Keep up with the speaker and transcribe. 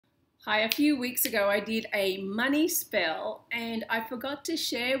Hi, a few weeks ago I did a money spell and I forgot to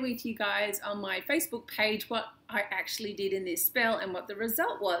share with you guys on my Facebook page what I actually did in this spell and what the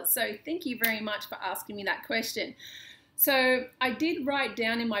result was. So thank you very much for asking me that question. So I did write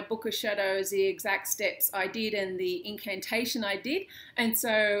down in my book of shadows the exact steps I did and the incantation I did, and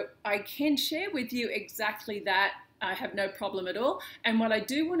so I can share with you exactly that. I have no problem at all. And what I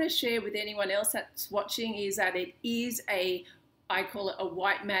do want to share with anyone else that's watching is that it is I call it a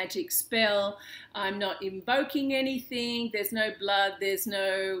white magic spell. I'm not invoking anything. There's no blood, there's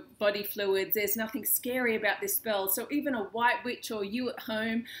no body fluids, there's nothing scary about this spell. So even a white witch or you at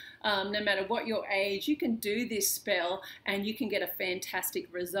home, no matter what your age, you can do this spell and you can get a fantastic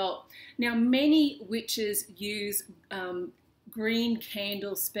result. Now, many witches use green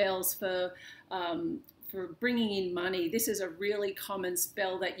candle spells for bringing in money. This is a really common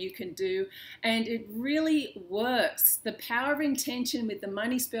spell that you can do, and it really works. The power of intention with the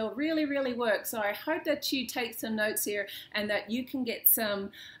money spell really, really works. So I hope that you take some notes here and that you can get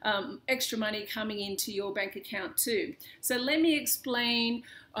some extra money coming into your bank account too. So let me explain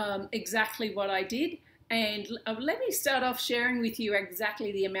exactly what I did, and let me start off sharing with you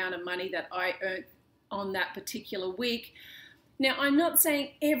exactly the amount of money that I earned on that particular week. Now, I'm not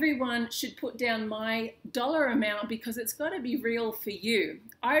saying everyone should put down my dollar amount because it's got to be real for you.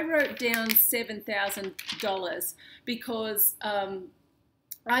 I wrote down $7,000 because I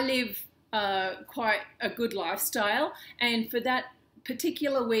live quite a good lifestyle, and for that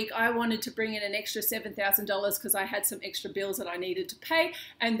particular week I wanted to bring in an extra $7,000 because I had some extra bills that I needed to pay,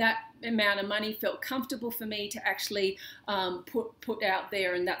 and that amount of money felt comfortable for me to actually put out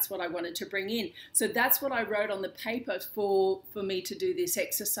there, and that's what I wanted to bring in. So that's what I wrote on the paper for me to do this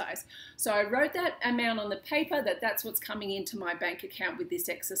exercise. So I wrote that amount on the paper, that's what's coming into my bank account with this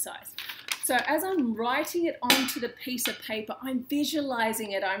exercise. So as I'm writing it onto the piece of paper, I'm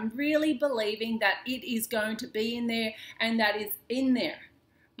visualizing it. I'm really believing that it is going to be in there and that it's in there,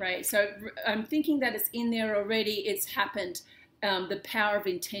 right? So I'm thinking that it's in there already. It's happened. The power of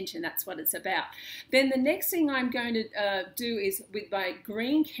intention, that's what it's about. Then the next thing I'm going to do is with my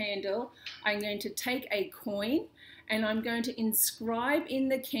green candle, I'm going to take a coin and I'm going to inscribe in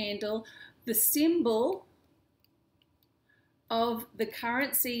the candle the symbol of the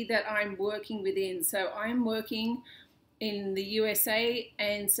currency that I'm working within. So I'm working in the USA,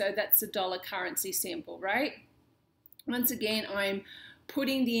 and so that's a dollar currency symbol, right? Once again, I'm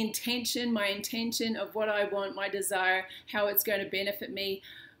putting the intention, my intention of what I want, my desire, how it's going to benefit me.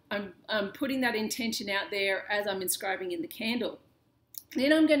 I'm putting that intention out there as I'm inscribing in the candle.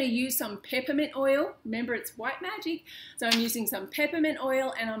 Then I'm going to use some peppermint oil. Remember, it's white magic. So I'm using some peppermint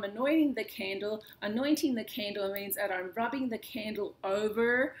oil and I'm anointing the candle. Anointing the candle means that I'm rubbing the candle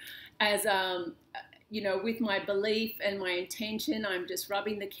over as, you know, with my belief and my intention. I'm just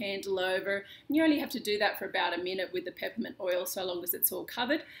rubbing the candle over. And you only have to do that for about a minute with the peppermint oil, so long as it's all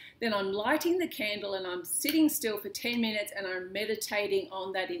covered. Then I'm lighting the candle and I'm sitting still for 10 minutes and I'm meditating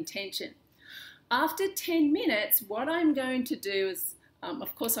on that intention. After 10 minutes, what I'm going to do is,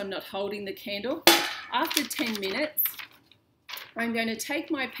 of course, I'm not holding the candle. After 10 minutes, I'm going to take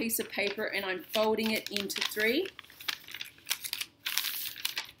my piece of paper and I'm folding it into three.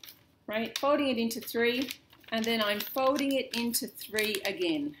 Right, folding it into three, and then I'm folding it into three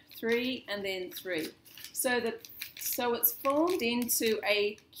again. Three and then three. So it's formed into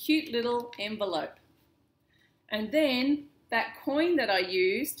a cute little envelope. And then that coin that I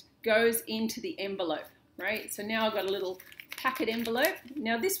used goes into the envelope, right? So now I've got a little packet envelope.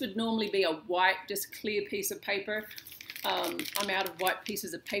 Now this would normally be a white, just clear piece of paper. I'm out of white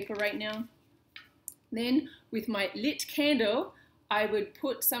pieces of paper right now. Then with my lit candle, I would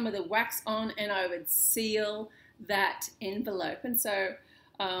put some of the wax on and I would seal that envelope. And so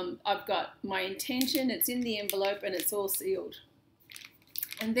I've got my intention, it's in the envelope and it's all sealed.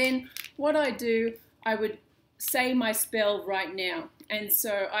 And then what I do, I would say my spell right now. And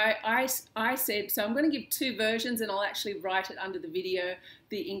so I said, so I'm going to give two versions and I'll actually write it under the video,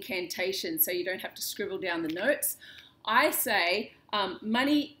 the incantation, so you don't have to scribble down the notes. I say,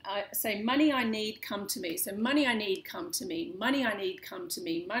 money I need, come to me. So money I need, come to me. Money I need, come to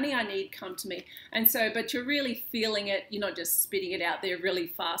me. Money I need, come to me. And so, but you're really feeling it. You're not just spitting it out there really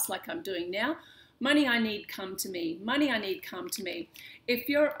fast like I'm doing now. Money I need, come to me. Money I need, come to me. If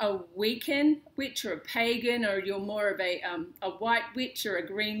you're a Wiccan witch or a pagan, or you're more of a white witch or a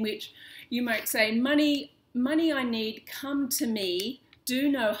green witch, you might say, money I need, come to me.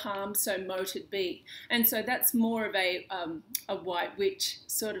 Do no harm, so mote it be. And so that's more of a white witch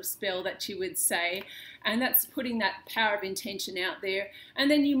sort of spell that you would say, and that's putting that power of intention out there. And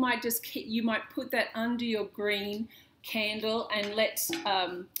then you might put that under your green candle and let's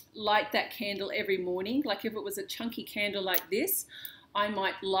light that candle every morning. Like if it was a chunky candle like this, I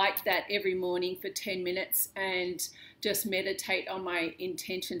might light that every morning for 10 minutes and just meditate on my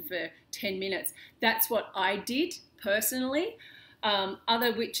intention for 10 minutes. That's what I did personally.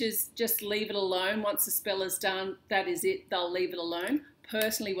 Other witches just leave it alone. Once the spell is done, that is it. They'll leave it alone.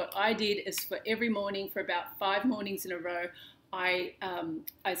 Personally, what I did is for every morning, for about 5 mornings in a row, I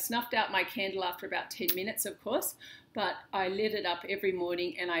snuffed out my candle after about 10 minutes, of course, but I lit it up every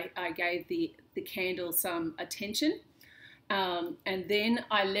morning and I gave the candle some attention. And then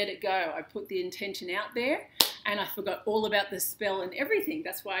I let it go. I put the intention out there and I forgot all about the spell and everything.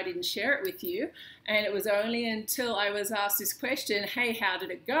 That's why I didn't share it with you. And it was only until I was asked this question, hey, how did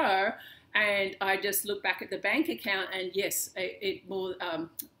it go? And I just looked back at the bank account and yes, a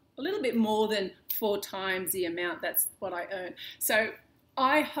little bit more than 4 times the amount. That's what I earned. So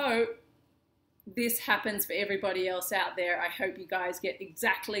I hope this happens for everybody else out there. I hope you guys get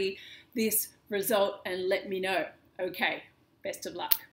exactly this result and let me know. Okay, best of luck.